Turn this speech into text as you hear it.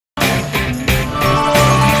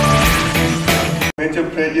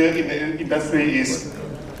industry is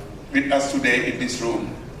with us today in this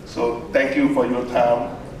room. So thank you for your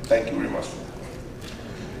time. Thank you very much.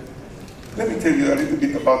 Let me tell you a little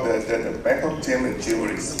bit about the Bangkok Gem and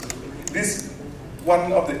Jewelries. This is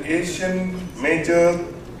one of the Asian major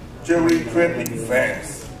jewelry trading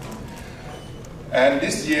fairs. And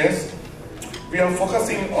this year, we are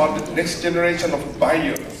focusing on the next generation of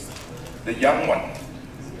buyers, the young one,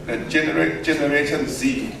 the Generation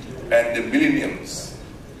Z and the millennials.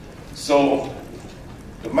 So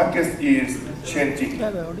the market is changing,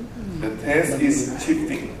 the taste is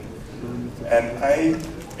shifting, and I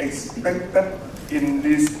expect that in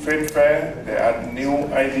this trade fair there are new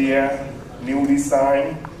ideas, new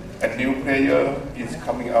design, and new player is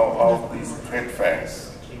coming out of these trade fairs.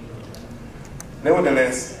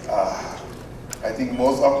 Nevertheless, I think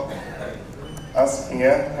most of us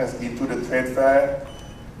here has been to the trade fair,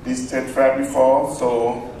 this trade fair before,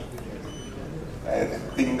 so I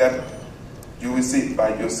think that you will see it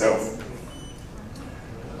by yourself.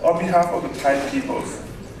 On behalf of the Thai people,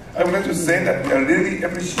 I would like to say that we really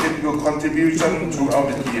appreciate your contribution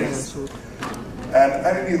throughout the years. And I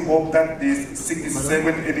really hope that this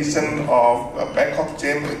 67th edition of Bangkok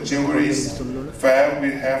Gem and Jewelries Fair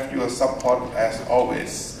will have your support as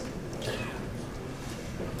always.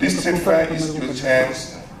 This trade fair is your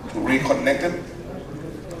chance to reconnect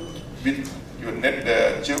with your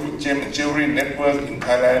Gem and Jewelry network in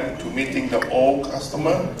Thailand, to meeting the old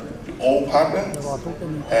customer, the old partner,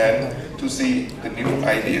 and to see the new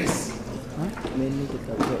ideas.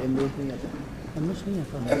 And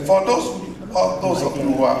for those of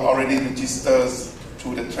you who are already registered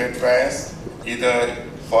to the trade fairs, either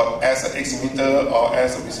as an exhibitor or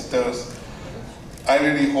as a visitor, I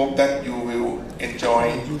really hope that you will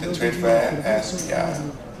enjoy the trade fair as we are.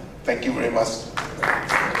 Thank you very much.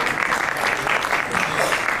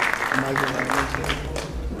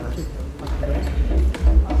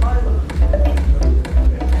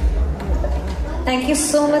 Thank you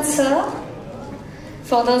so much, sir,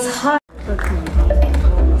 for those hard.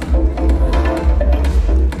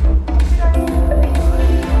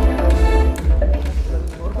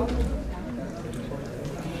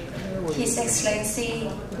 His Excellency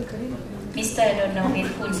Mr. Donald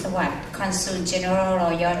Kunsawat, Consul General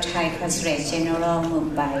Royal Thai Consulate General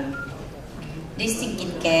Mumbai,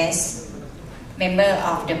 distinguished guests, member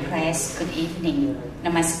of the press, good evening,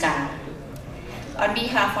 Namaskar. On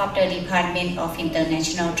behalf of the Department of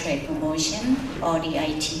International Trade Promotion, or the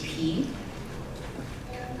ITP,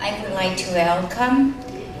 I would like to welcome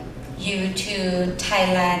you to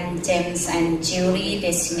Thailand Gems and Jewelry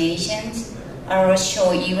Destinations, a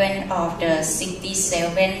roadshow event of the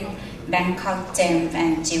 67th Bangkok Gem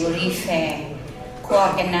and Jewelry Fair,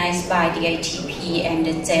 co-organized by the ITP and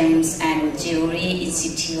the Gems and Jewelry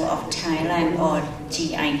Institute of Thailand, or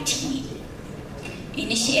GIT.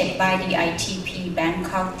 Initiated by the ITP,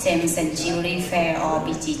 Bangkok Gems and Jewelry Fair, or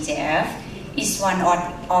BGJF, is one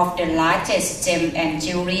of the largest gem and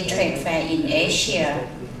jewelry trade fair in Asia.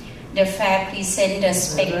 The fair presents a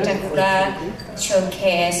spectacular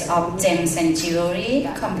showcase of gems and jewelry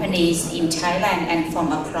companies in Thailand and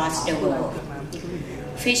from across the world,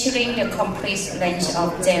 featuring the complete range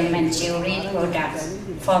of gem and jewelry products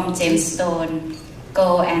from gemstone,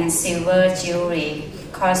 gold and silver jewelry,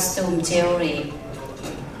 costume jewelry,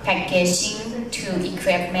 packaging to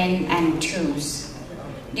equipment and tools.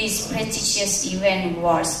 This prestigious event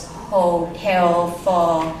was held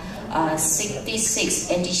for 66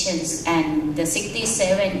 editions, and the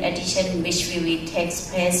 67th edition, which will take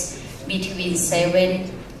place between 7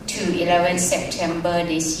 to 11 September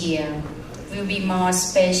this year, will be more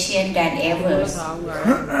special than ever,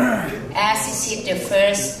 as it is the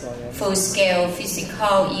first full-scale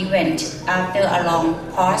physical event after a long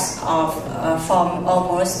pause from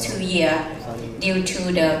almost 2 years due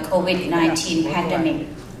to the COVID-19 pandemic.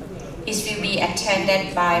 It will be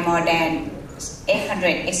attended by more than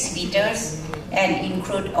 800 exhibitors and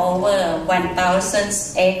include over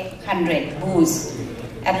 1,800 booths,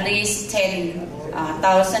 at least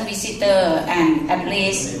 10,000 visitors, and at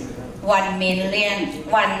least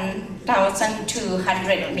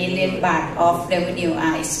 1,200 million baht of revenue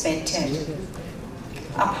are expected.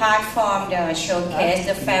 Apart from the showcase,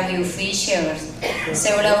 the fair will feature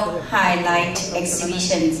several highlight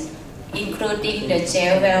exhibitions, including the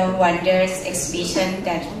Jewel Wonders exhibition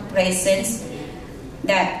that presents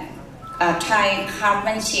Thai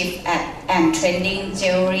craftsmanship and trending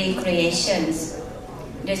jewelry creations.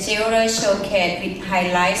 The Jeweler Showcase, which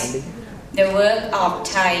highlights the work of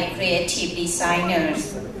Thai creative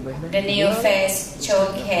designers. The new face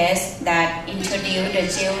showcase that introduced the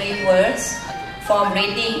jewelry works for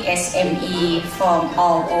breeding SME from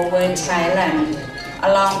all over Thailand,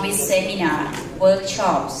 along with seminar,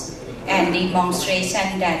 workshops, and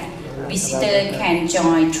demonstration that visitors can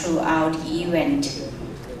join throughout the event.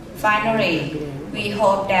 Finally, we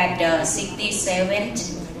hope that the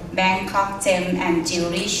 67th Bangkok Gem and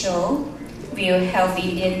Jewelry Show will help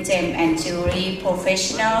Indian gem and jewelry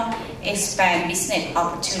professionals expand business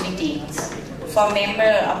opportunities. For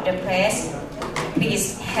members of the press,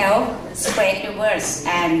 please help spread the word,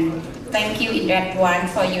 and thank you in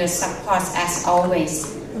advance for your support as always.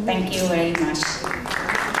 Thank you very much.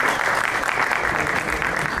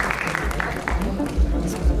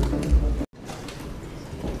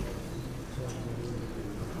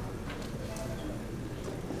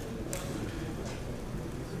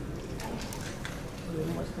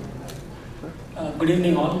 Good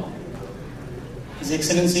evening all. His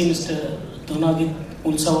Excellency Mr. Donavit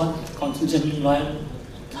Unsawat, Consul General Loyal,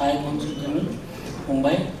 Thai Consul General,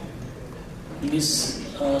 Mumbai. Ms.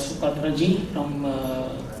 Supatraji from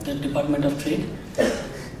the Department of Trade.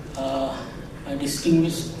 My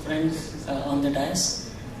distinguished friends on the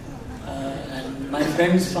dais, and my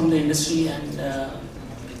friends from the industry and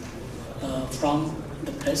from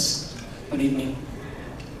the press. Good evening.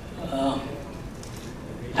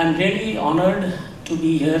 I'm really honored to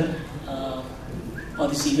be here for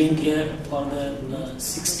this event here for the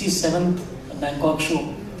 67th Bangkok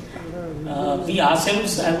show. We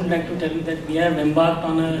ourselves, I would like to tell you that we have embarked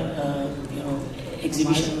on a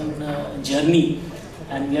exhibition journey,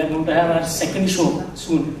 and we are going to have our second show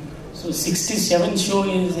soon. So 67th show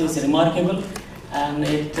is remarkable, and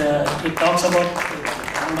it talks about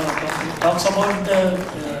the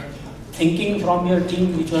thinking from your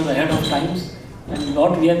team which was ahead of times. And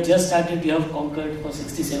what we have just started, we have conquered for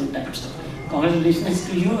 67 times. Congratulations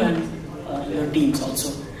to you and your teams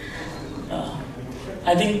also.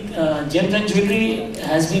 I think gems and jewelry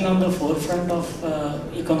has been on the forefront of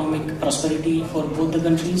economic prosperity for both the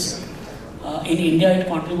countries. In India, it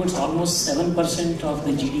contributes almost 7% of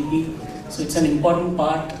the GDP. So it's an important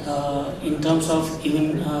part in terms of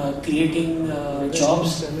even creating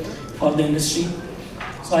jobs for the industry.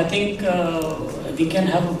 So I think we can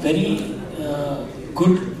have a very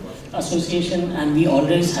good association, and we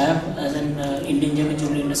always have as an Indian gem and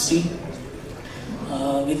jewelry industry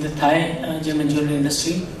with the Thai gem and jewelry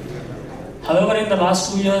industry. However, in the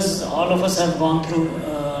last 2 years, all of us have gone through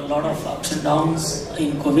a lot of ups and downs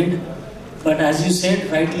in COVID. But as you said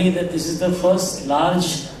rightly, that this is the first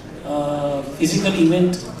large physical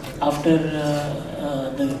event after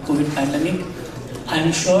the COVID pandemic.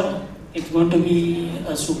 I'm sure it's going to be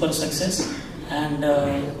a super success. And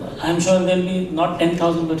I'm sure there will be not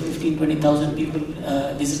 10,000 but 15,000-20,000 people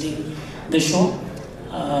visiting the show.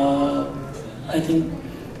 I think,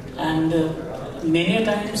 and many a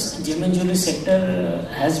times gem and jewelry sector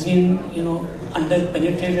has been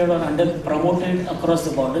under-penetrated or under-promoted across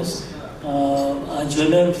the borders. Our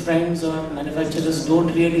jeweler friends or manufacturers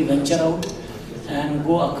don't really venture out and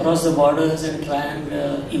go across the borders and try and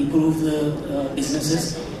improve the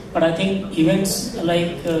businesses. But I think events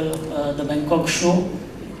like the Bangkok show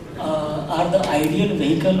are the ideal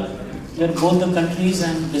vehicle where both the countries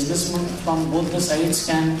and businessmen from both the sides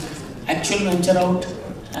can actually venture out,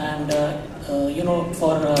 and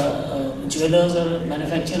for jewelers or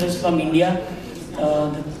manufacturers from India,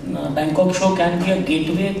 the Bangkok show can be a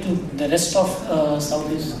gateway to the rest of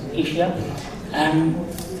Southeast Asia, and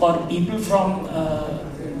for people from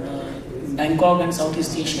Bangkok and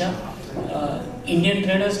Southeast Asia, Indian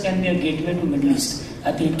traders can be a gateway to Middle East.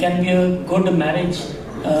 I think it can be a good marriage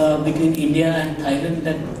between India and Thailand,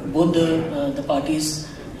 that both the parties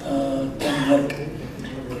can work.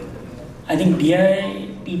 I think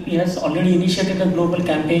DITP has already initiated a global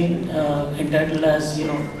campaign entitled as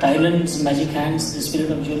Thailand's Magic Hands, the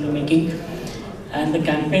Spirit of Jewelry Making, and the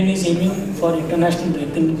campaign is aiming for international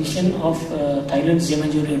recognition of Thailand's gem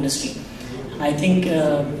and jewelry industry. I think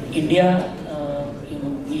India,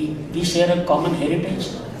 we share a common heritage,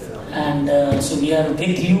 and so we are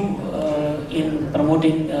with you in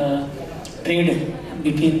promoting trade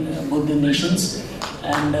between both the nations,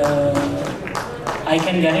 and I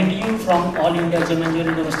can guarantee you from All India Gem and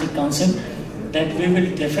Jewelry Domestic Council that we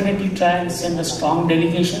will definitely try and send a strong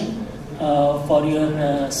delegation for your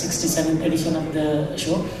 67th edition of the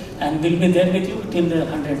show, and we'll be there with you till the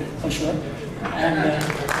 100 for sure. And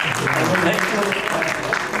I would like to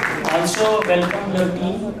also welcome your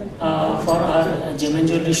team for our Gem and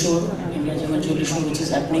Jewelry show, India Gem and Jewelry show, which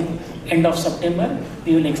is happening end of September.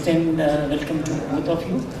 We will extend welcome to both of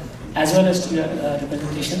you as well as to your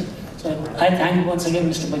representation. So I thank once again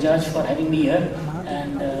Mr. Bajaj for having me here,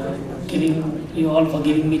 and giving you all for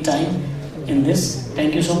giving me time in this.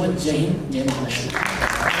 Thank you so much. Jai Hind, Jai Maharashtra.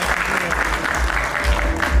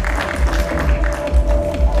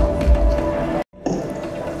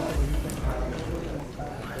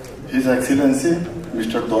 His Excellency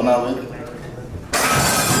Mr. Donavik,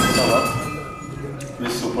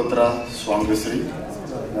 Ms. Supatra Swangasri,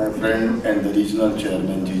 my friend and the Regional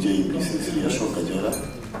Chairman GJEPC Sri Ashok Ajera,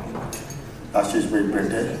 Ashish Bhai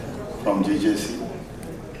Pete from GJC,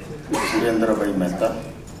 Surendra Bhai Mehta,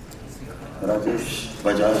 Rajesh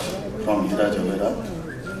Bajaj from Hira Jawera.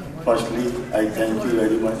 Firstly, I thank you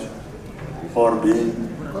very much for being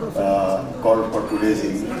called for today's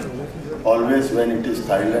evening. Always when it is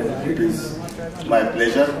Thailand, it is my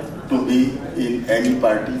pleasure to be in any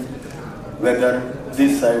party, whether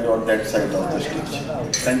this side or that side of the stage.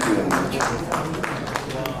 Thank you very much.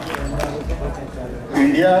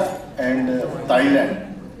 India and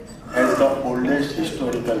Thailand has the oldest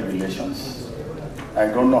historical relations. I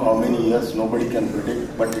don't know how many years, nobody can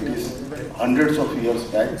predict, but it is hundreds of years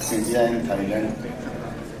back. India and Thailand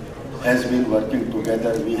has been working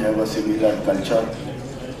together. We have a similar culture.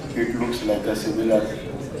 It looks like a similar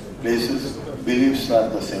places, beliefs are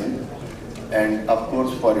the same. And of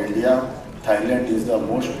course for India, Thailand is the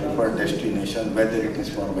most preferred destination, whether it is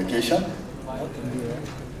for vacation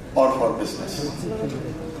or for business.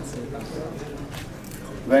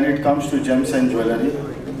 When it comes to gems and jewelry,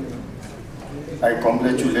 I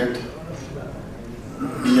congratulate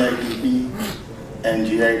BITP and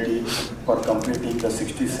GIT for completing the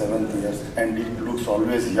 67th years, and it looks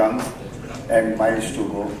always young and miles to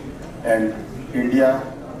go. And India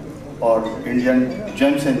or Indian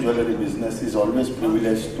gems and jewelry business is always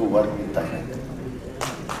privileged to work with Thailand.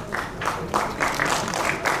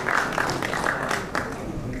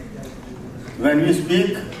 When we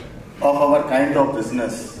speak of our kind of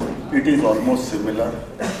business, it is almost similar.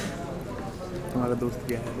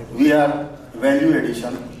 We are value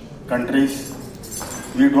addition countries.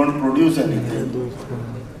 We don't produce anything.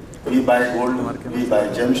 We buy gold, we buy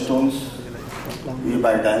gemstones, we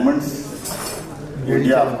buy diamonds.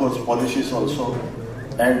 India, of course, polishes also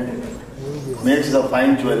and makes the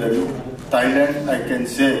fine jewelry. Thailand, I can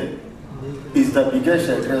say, is the biggest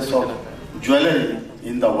address of jewelry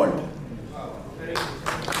in the world.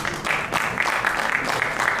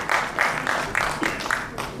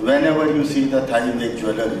 Whenever you see the Thai make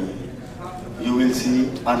jewelry, you will see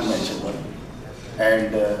unmatchable.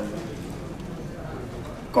 And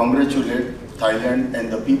congratulate Thailand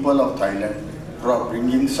and the people of Thailand for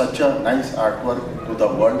bringing such a nice artwork to the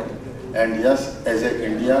world. And yes, as a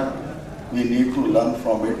India, we need to learn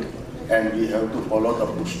from it and we have to follow the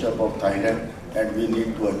footsteps of Thailand and we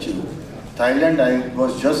need to achieve. Thailand, I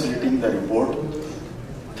was just reading the report.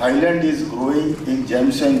 Thailand is growing in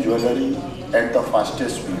gems and jewelry at the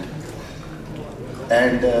fastest speed.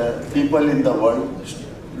 And people in the world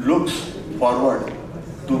looks forward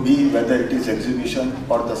to be, whether it is exhibition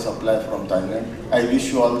or the supply from Thailand. I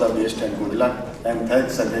wish you all the best and good luck, and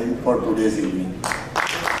thanks again for today's evening.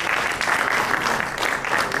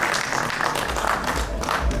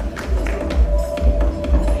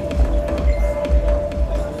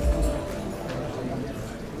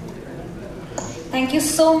 Thank you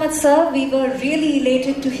so much, sir. We were really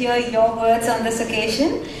elated to hear your words on this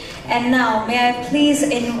occasion. And now, may I please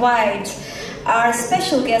invite our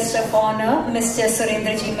special guest of honor, Mr.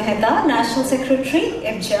 Surendraji Mehta, National Secretary,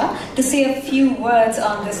 IBJA, to say a few words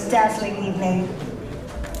on this dazzling evening.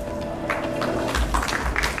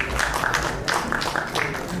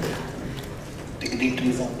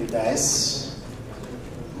 Dignitaries of the dais,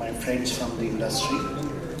 my friends from the industry,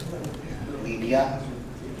 media.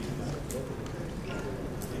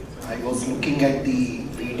 I was looking at the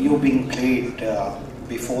video being played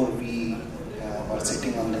before we were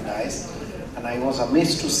sitting on the dais, and I was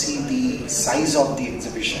amazed to see the size of the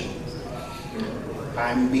exhibition.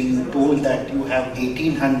 I'm being told that you have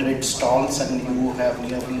 1800 stalls and you have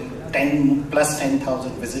nearly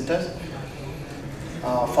 10,000 visitors.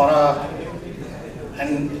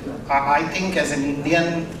 And I think as an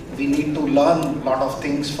Indian, we need to learn a lot of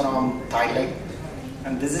things from Thailand.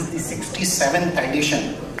 And this is the 67th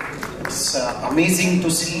edition. It's amazing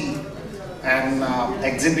to see and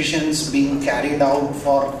exhibitions being carried out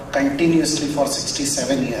continuously for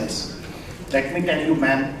 67 years. Let me tell you,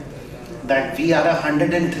 ma'am, that we are a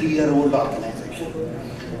 103-year-old organization.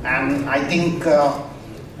 And I think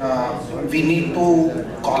we need to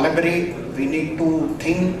collaborate, we need to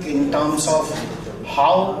think in terms of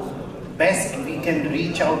how best we can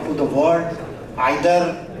reach out to the world,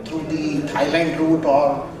 either through the Thailand route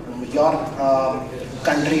or your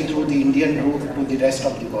country through the Indian route to the rest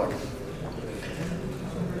of the world.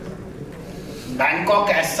 Bangkok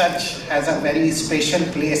as such has a very special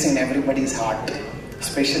place in everybody's heart,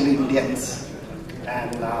 especially Indians,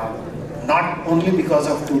 and not only because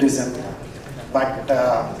of tourism, but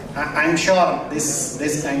I'm sure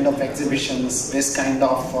this kind of exhibitions, this kind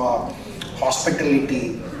of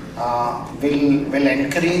hospitality will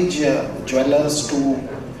encourage jewelers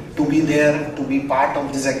to be there, to be part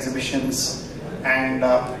of these exhibitions, and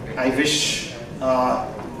I wish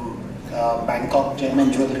Bangkok Gem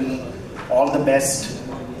and Jewelry all the best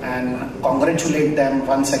and congratulate them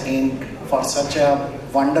once again for such a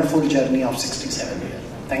wonderful journey of 67 years.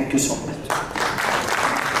 Thank you so much.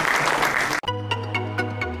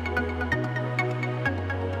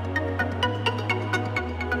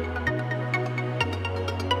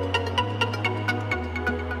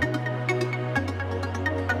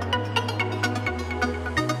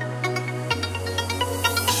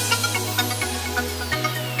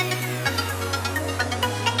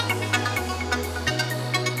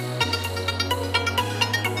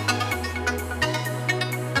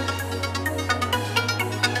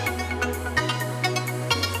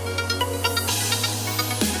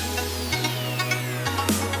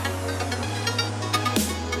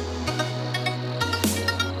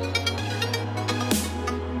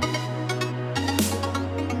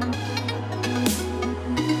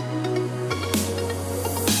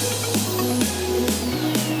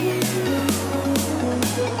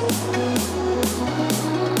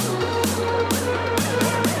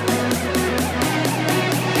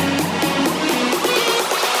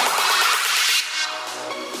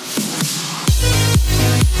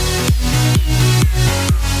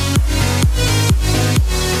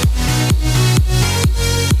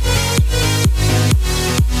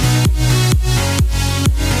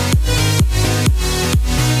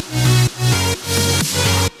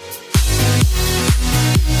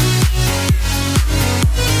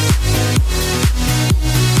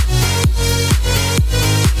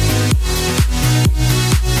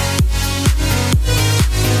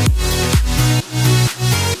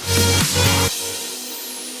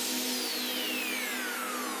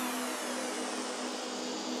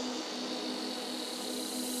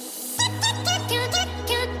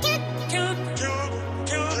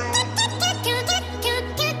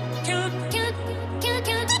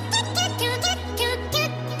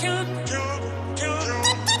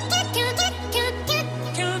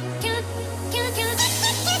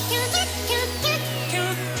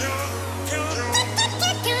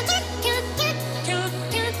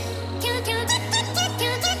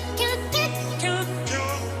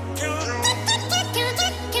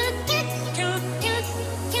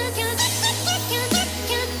 Cute.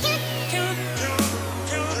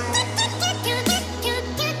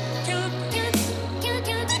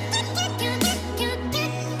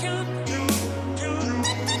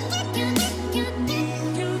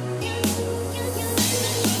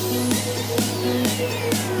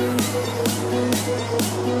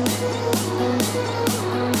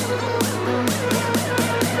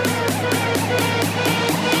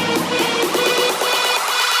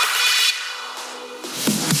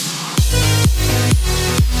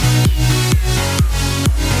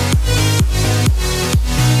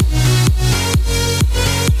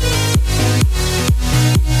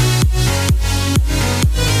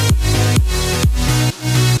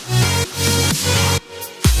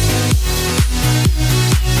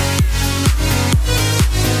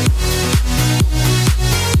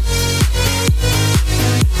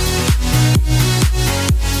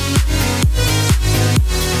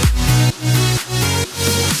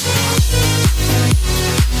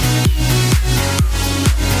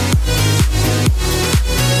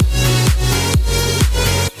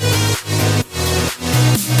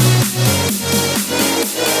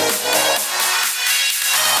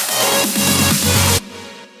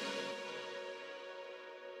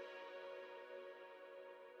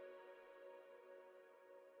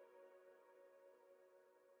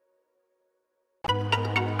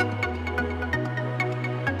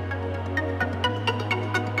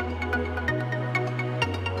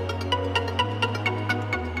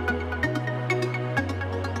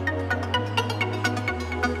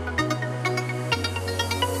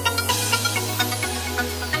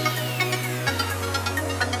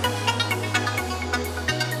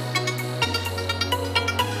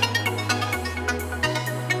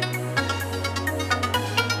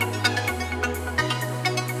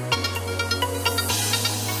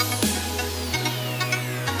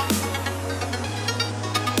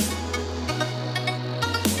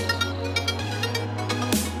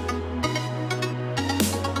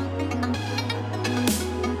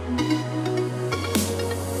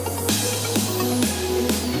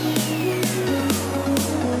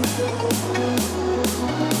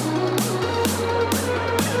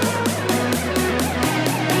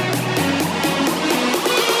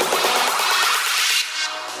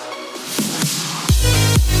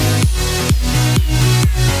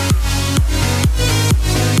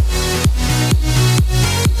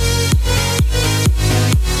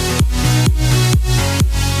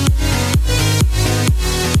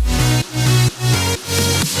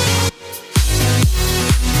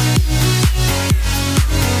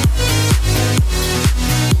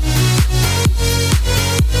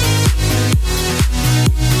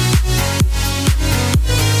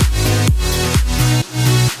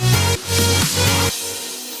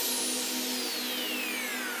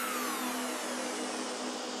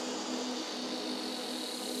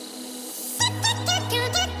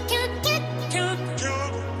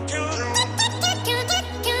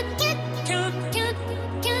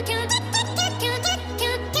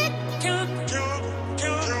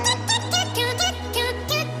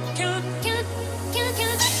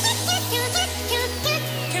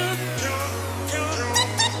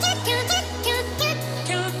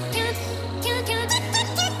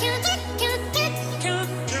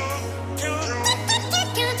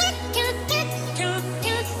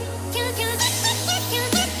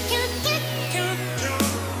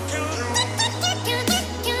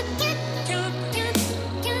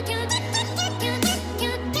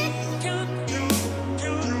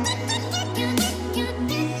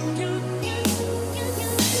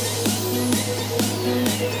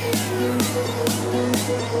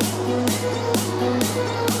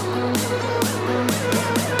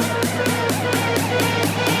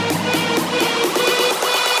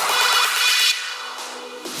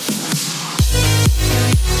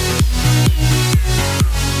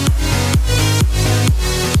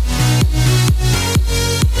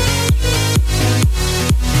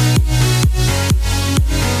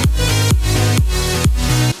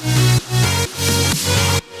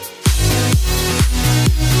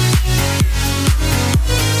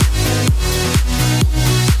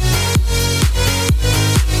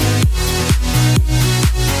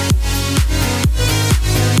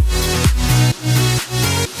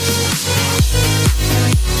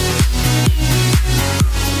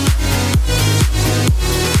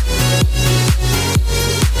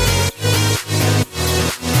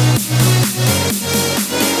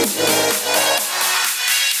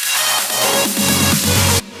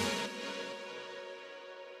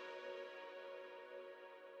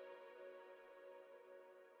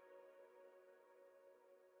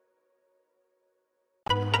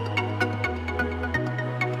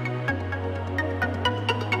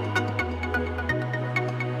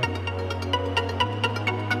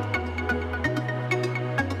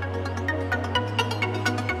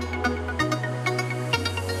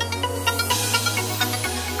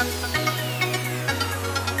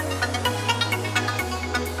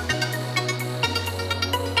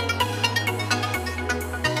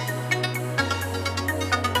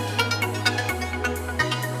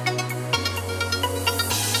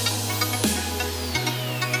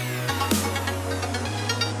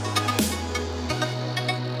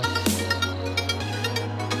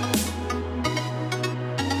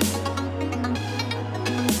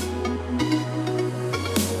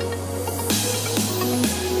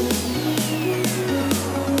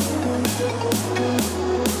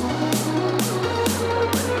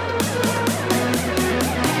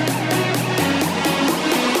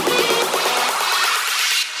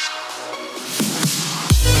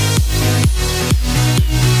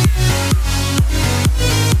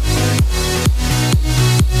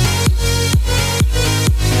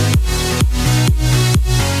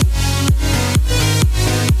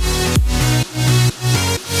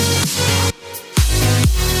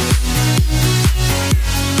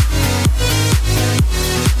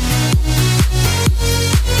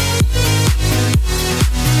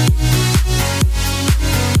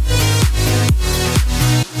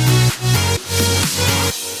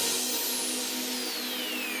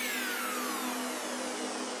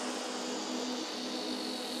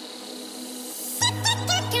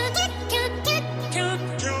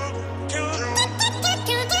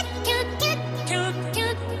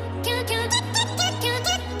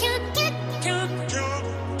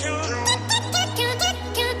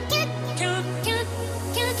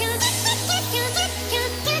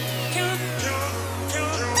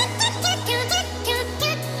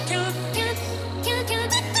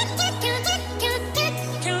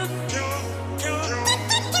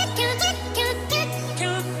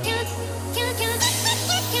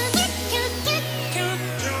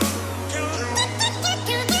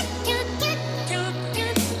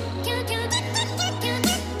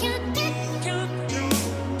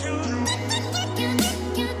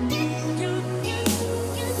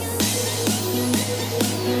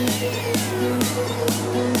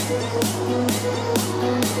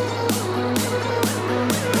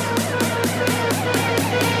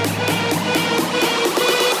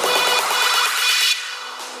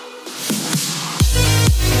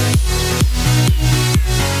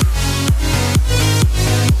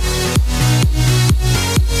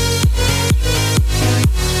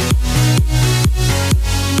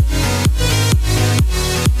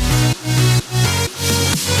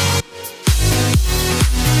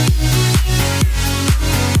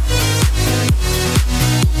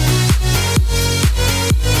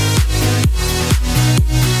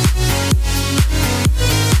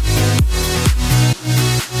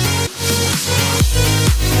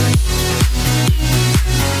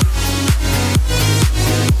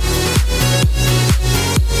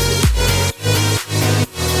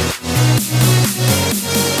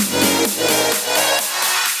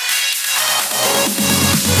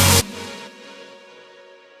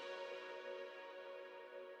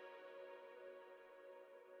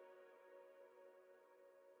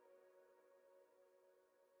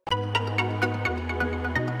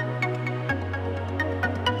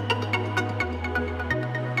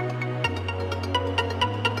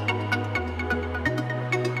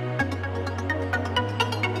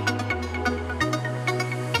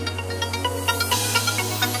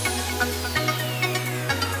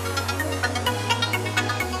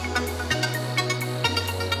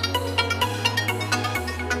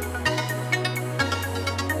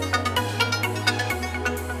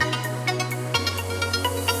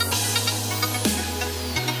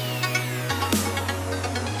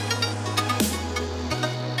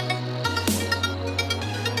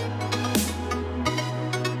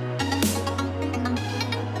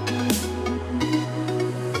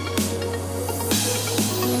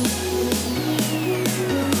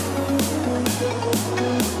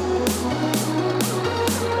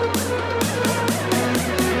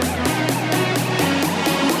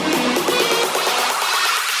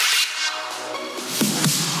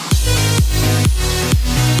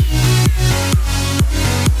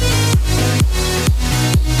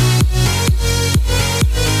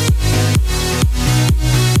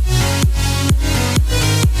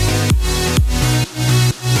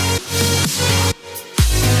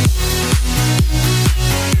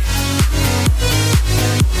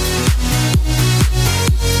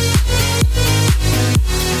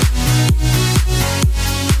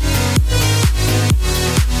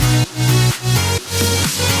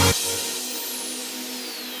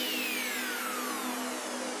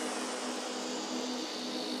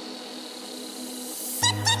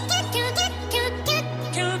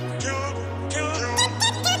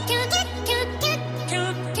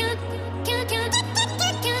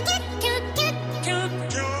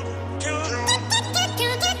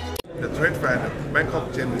 fair, the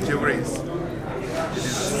Bangkok Gem Jewelries. It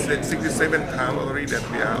is the 67th time already that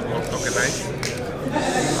we are organizing.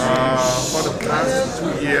 For the past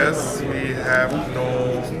 2 years, we have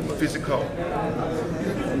no physical.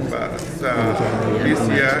 But this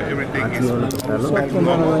year, everything is back to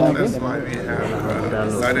normal. That's why we have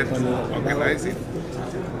decided to organize it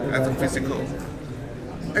as a physical.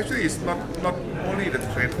 Actually, it's not only the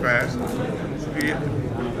trade fair.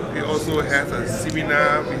 We also have a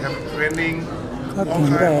seminar. We have training. All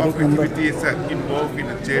kinds of activities that involve in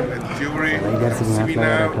the gem and jewelry.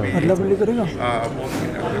 Seminar, we both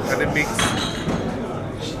in academics,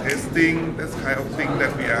 testing, this kind of thing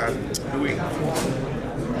that we are doing.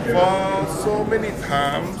 For so many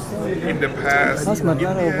times in the past,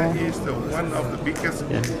 India is one of the biggest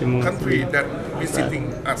country that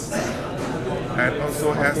visiting us, and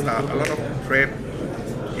also has a lot of trade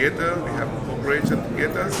together. We have cooperation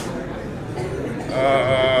together.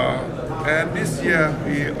 And this year,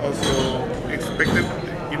 we also expected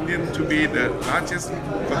Indian to be the largest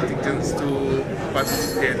contingents to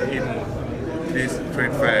participate in this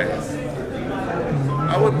trade fair.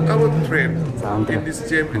 Our trade in this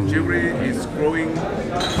gem and jewelry is growing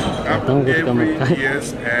up every year,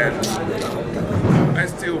 and I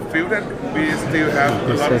still feel that we still have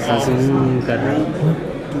a lot of room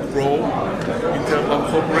to grow in terms of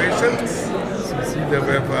corporations, in terms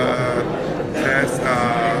of as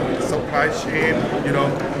supply chain. You know,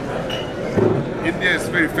 India is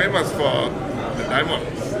very famous for the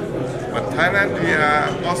diamonds, but Thailand, we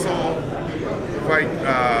are also quite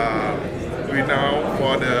renowned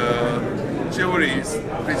for the jewelries,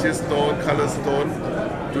 precious stone, color stone.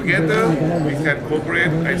 Together we can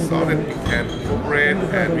cooperate. I saw that we can cooperate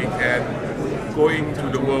and we can go into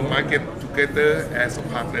the world market together as a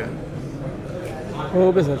partner.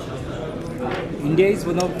 Okay, sir. India is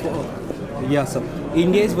one of yes, sir.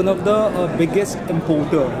 India is one of the biggest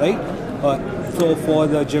importer, right? So for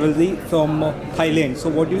the jewelry from Thailand. So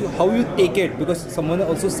how you take it? Because someone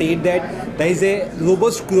also said that there is a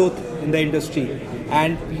robust growth in the industry,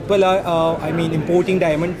 and people are, importing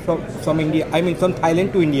diamond from India. From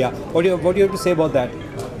Thailand to India. What do you have to say about that?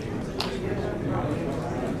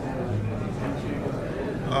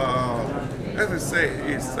 As I say,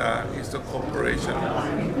 it's a cooperation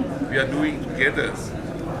we are doing together.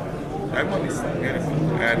 Diamond is beautiful,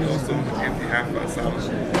 and also if we have some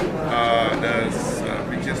the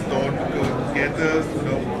precious stone to go together,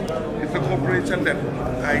 it's a cooperation that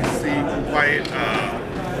I see quite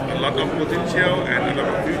a lot of potential and a lot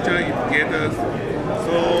of future in together.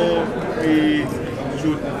 So we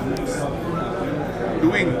should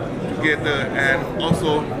doing together, and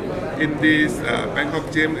also in this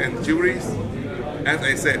Bangkok Gem and Jewelries, as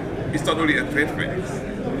I said, it's not only a trade fair.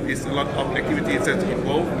 It's a lot of activities that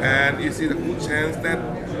involved, and you see the good chance that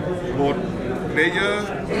both players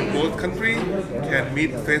in both countries can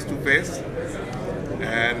meet face to face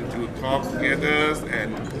and to talk together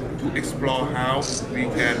and to explore how we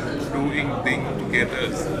can doing things together.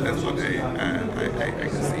 That's what I can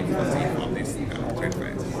foresee from this trade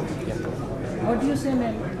fair. What do you say,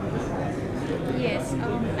 ma'am? Yes,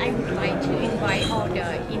 I would like to invite all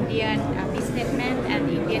the Indian businessmen and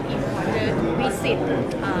Indian importers to visit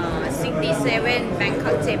 67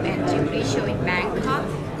 Bangkok Gem and Jewelry Show in Bangkok.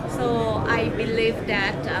 So I believe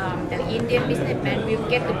that the Indian businessmen will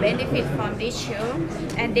get the benefit from this show,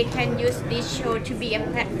 and they can use this show to be a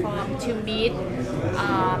platform to meet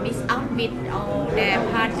up with all their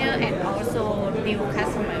partners and also new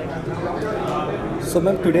customers. So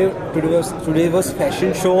ma'am, today was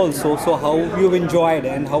fashion show also. So how you enjoyed,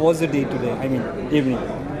 and how was the day today? Evening.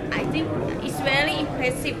 I think it's very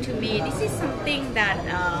impressive to me. This is something that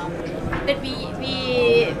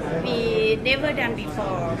we never done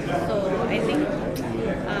before. So I think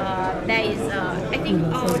there is I think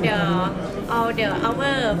our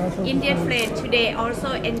Indian friends today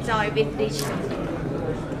also enjoy with this show.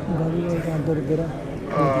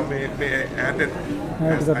 May I add that,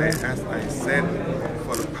 as I said,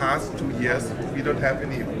 for the past 2 years, we don't have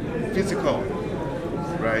any physical,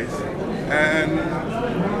 right? And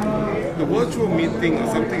the virtual meeting or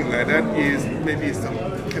something like that is maybe some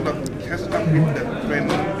cannot catch up with the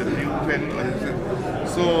trend, the new trend.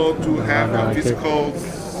 So to have a physical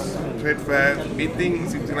trade fair meeting,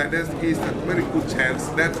 something like that, is a very good chance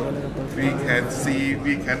that we can see,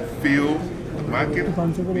 we can feel the market,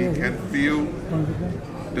 we can feel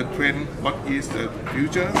the trend, what is the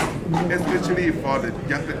future, especially for the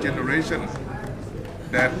younger generation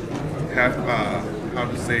that have how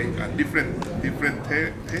to say different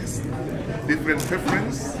taste, different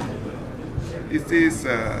preference. It is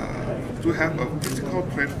to have a physical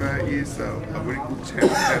trade fair is a very good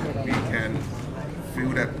chance that we can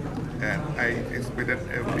feel that, and I expect that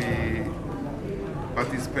every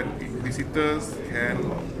participant, visitors can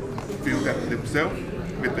feel that themselves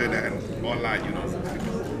better than online, you know.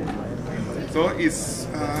 So it's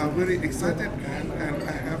very excited, and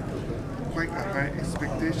I have quite a high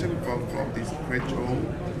expectation from this trade show.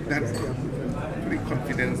 That very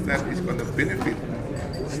confident that it's going to benefit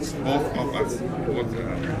both of us, both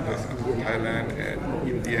Thailand and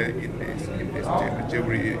India in this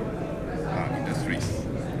jewelry industries.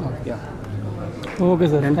 Yeah. Okay,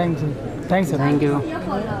 sir. Thanks, sir. Thanks, sir. Thank you.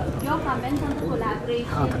 Your comments on the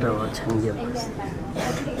collaboration.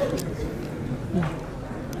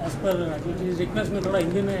 As per request में थोड़ा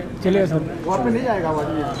हिंदी में चलिए sir. मुझे आज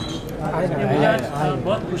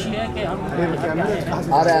बहुत खुशी है कि हम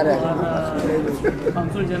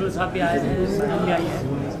काउंसिल जनरल साहब भी आए हैं, मैडम भी आई है।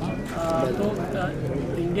 तो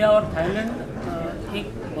इंडिया और थाईलैंड एक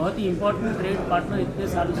बहुत ही इम्पोर्टेंट ट्रेड पार्टनर इतने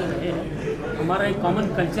सालों से रहे हैं। हमारा एक कॉमन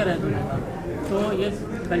कल्चर है दोनों का, तो ये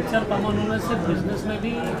कल्चर कॉमन होने से बिजनेस में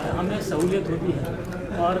भी हमें सहूलियत होती है।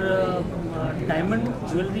 और diamond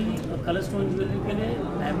jewellery, colour stone jewellery के लिए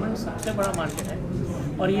डायमंड सबसे बड़ा मार्केट है।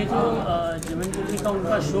 और ये जो जेमन ज्वेलरी का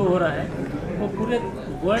उनका शो हो रहा है, वो पूरे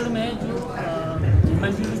वर्ल्ड में जो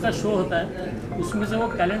जेमन ज्वेलरी का शो होता है उसमें से वो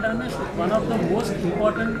कैलेंडर में one of the most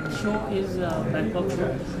important show is Bangkok show.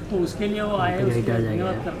 तो उसके लिए वो आए, उसके लिए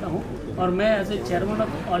धन्यवाद करता हूँ। और मैं as a chairman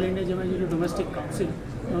of all India जेमन ज्वेलरी डोमेस्टिक काउंसिल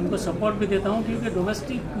उनको सपोर्ट भी देता हूँ, क्योंकि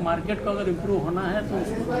डोमेस्टिक मार्केट को अगर इम्प्रूव होना है तो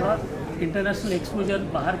उसको थोड़ा इंटरनेशनल एक्सपोजर,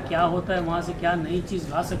 बाहर क्या होता है, वहाँ से क्या नई चीज़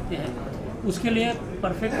ला सकते हैं, उसके लिए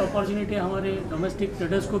परफेक्ट अपॉर्चुनिटी है हमारे डोमेस्टिक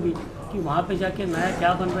ट्रेडर्स को भी कि वहाँ पे जाके नया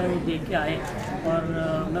क्या बन रहा है वो देख के आए। और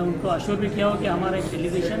मैं उनको अश्योर भी किया हो कि हमारा एक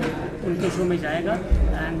डेलीगेशन उनके शो में जाएगा,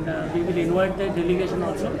 and we will invite the delegation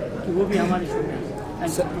also कि वो भी हमारे शो में आए।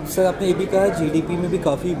 सर आपने ये भी कहा जीडीपी में भी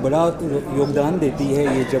काफ़ी बड़ा योगदान देती है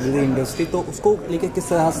ये ज्वेलरी इंडस्ट्री, तो उसको लेकर किस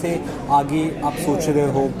तरह से आगे आप सोच रहे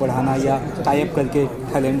हो बढ़ाना या टाई अप करके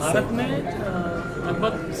थाईलैंड से? भारत में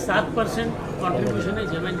लगभग 7% कॉन्ट्रीब्यूशन है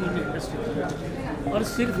जेमन ज्वेलरी इंडस्ट्री, और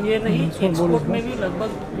सिर्फ ये नहीं, एक्सपोर्ट में भी लगभग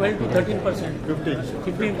 12 to 13%,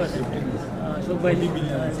 15%। जो भाई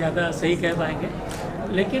ज़्यादा सही कह पाएंगे,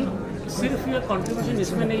 लेकिन सिर्फ ये कंट्रीब्यूशन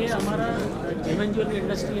इसमें नहीं है। हमारा जेमन ज्वेलरी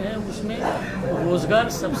इंडस्ट्री है, उसमें रोज़गार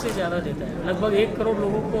सबसे ज़्यादा देता है। लगभग 1 करोड़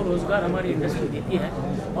लोगों को रोज़गार हमारी इंडस्ट्री देती है।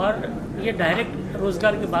 और ये डायरेक्ट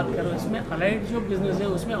रोज़गार की बात करो, इसमें अलाइड जो बिज़नेस है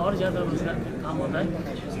उसमें और ज़्यादा रोज़गार का काम होता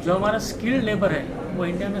है। जो हमारा स्किल्ड लेबर है वो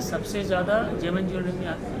इंडिया में सबसे ज़्यादा जेमन ज्वेलरी में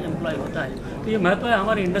एम्प्लॉय होता है। तो ये महत्व है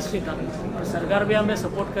हमारी इंडस्ट्री का, और सरकार भी हमें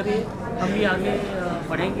सपोर्ट करिए, हम भी आगे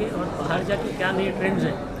बढ़ेंगे और बाहर जाके क्या नए ट्रेंड्स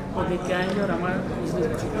हैं वो देख के आएंगे और हमारा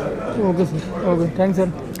business. Okay sir, okay, thanks sir.